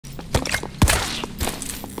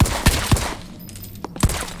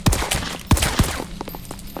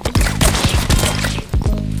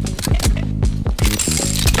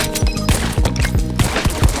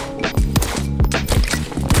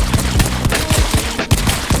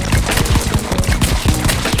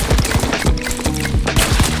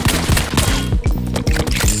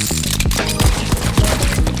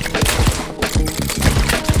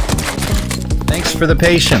for the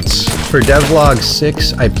patience. For Devlog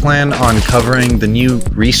 6, I plan on covering the new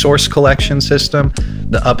resource collection system,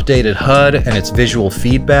 the updated HUD and its visual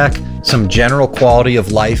feedback, some general quality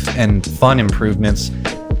of life and fun improvements,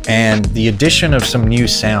 and the addition of some new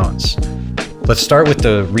sounds. Let's start with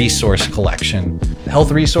the resource collection.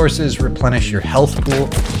 Health resources replenish your health pool.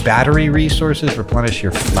 Battery resources replenish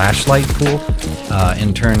your flashlight pool,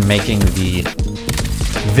 in turn making the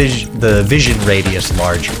vision radius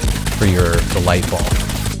larger for the light bulb.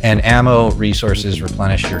 And ammo resources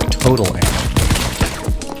replenish your total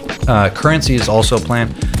ammo. Currency is also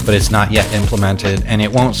planned, but it's not yet implemented, and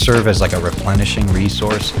it won't serve as like a replenishing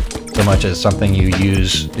resource so much as something you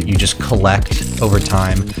use that you just collect over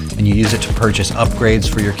time, and you use it to purchase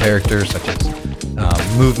upgrades for your character, such as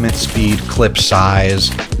movement speed, clip size,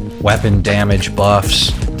 weapon damage buffs,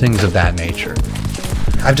 things of that nature.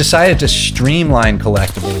 I've decided to streamline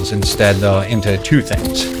collectibles instead, though, into two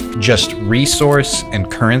things: just resource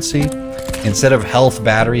and currency. Instead of health,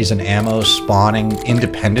 batteries, and ammo spawning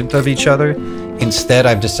independent of each other, instead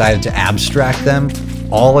I've decided to abstract them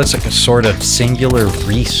all as like a sort of singular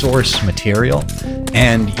resource material,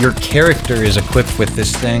 and your character is equipped with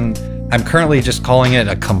this thing. I'm currently just calling it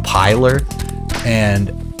a compiler, and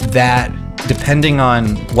that, depending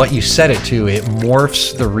on what you set it to, it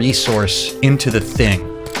morphs the resource into the thing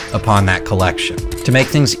upon that collection. To make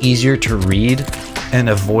things easier to read and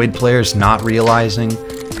avoid players not realizing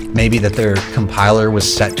maybe that their compiler was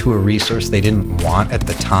set to a resource they didn't want at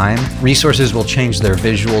the time, resources will change their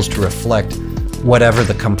visuals to reflect whatever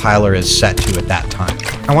the compiler is set to at that time.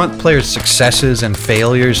 I want players' successes and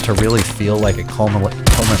failures to really feel like a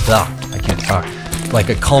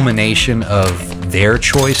culmination of their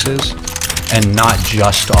choices and not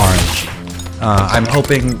just RNG. I'm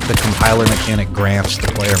hoping the compiler mechanic grants the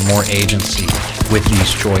player more agency with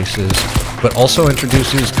these choices, but also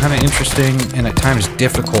introduces kind of interesting and at times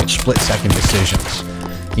difficult split-second decisions.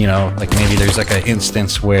 You know, like maybe there's like an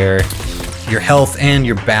instance where your health and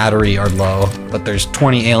your battery are low, but there's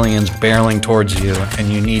 20 aliens barreling towards you, and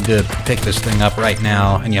you need to pick this thing up right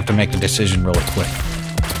now, and you have to make the decision really quick.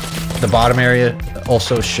 The bottom area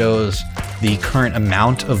also shows the current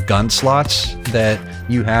amount of gun slots that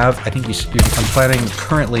you have. I think I'm planning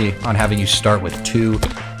currently on having you start with 2,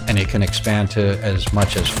 and it can expand to as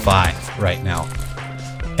much as 5 right now.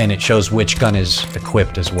 And it shows which gun is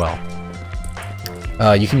equipped as well.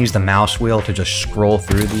 You can use the mouse wheel to just scroll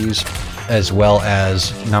through these, as well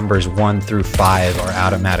as numbers 1 through 5 are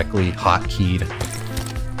automatically hotkeyed.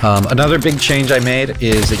 Another big change I made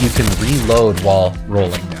is that you can reload while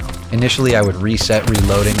rolling now. Initially, I would reset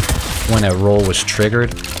reloading when a roll was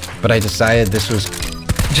triggered, but I decided this was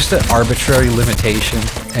just an arbitrary limitation,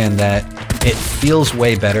 and that it feels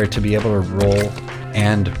way better to be able to roll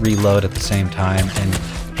and reload at the same time, and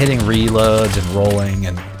hitting reloads and rolling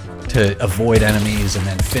and to avoid enemies and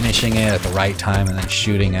then finishing it at the right time and then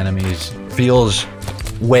shooting enemies feels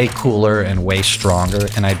way cooler and way stronger.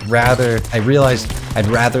 And I realized I'd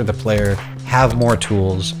rather the player have more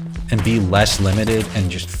tools and be less limited and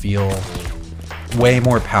just feel way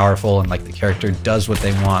more powerful, and like the character does what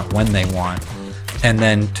they want when they want, and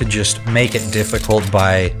then to just make it difficult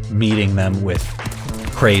by meeting them with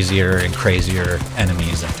crazier and crazier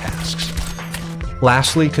enemies and tasks.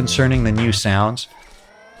 Lastly, concerning the new sounds,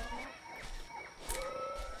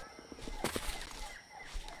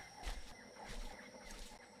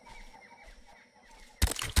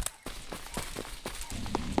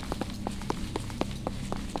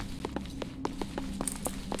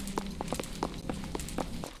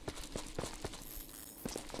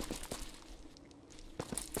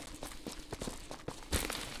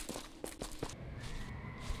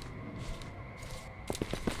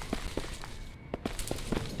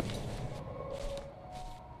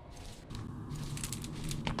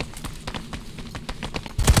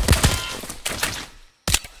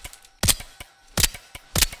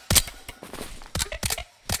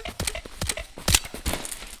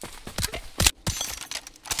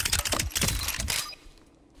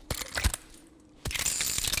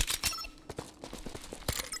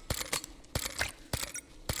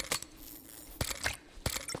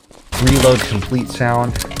 reload complete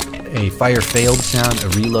sound, a fire failed sound, a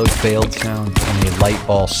reload failed sound, and a light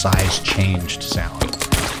ball size changed sound.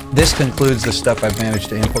 This concludes the stuff I've managed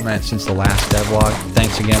to implement since the last devlog.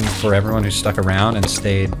 Thanks again for everyone who stuck around and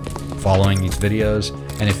stayed following these videos.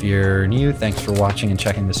 And if you're new, thanks for watching and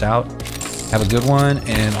checking this out. Have a good one,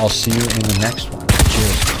 and I'll see you in the next one.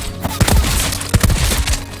 Cheers.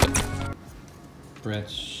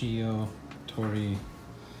 Braccio Tori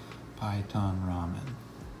Python Ramen.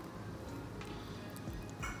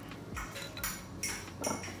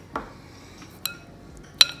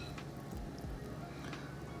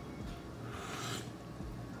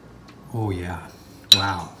 Oh yeah.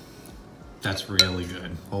 Wow. That's really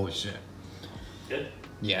good. Holy shit. Good?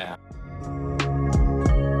 Yeah.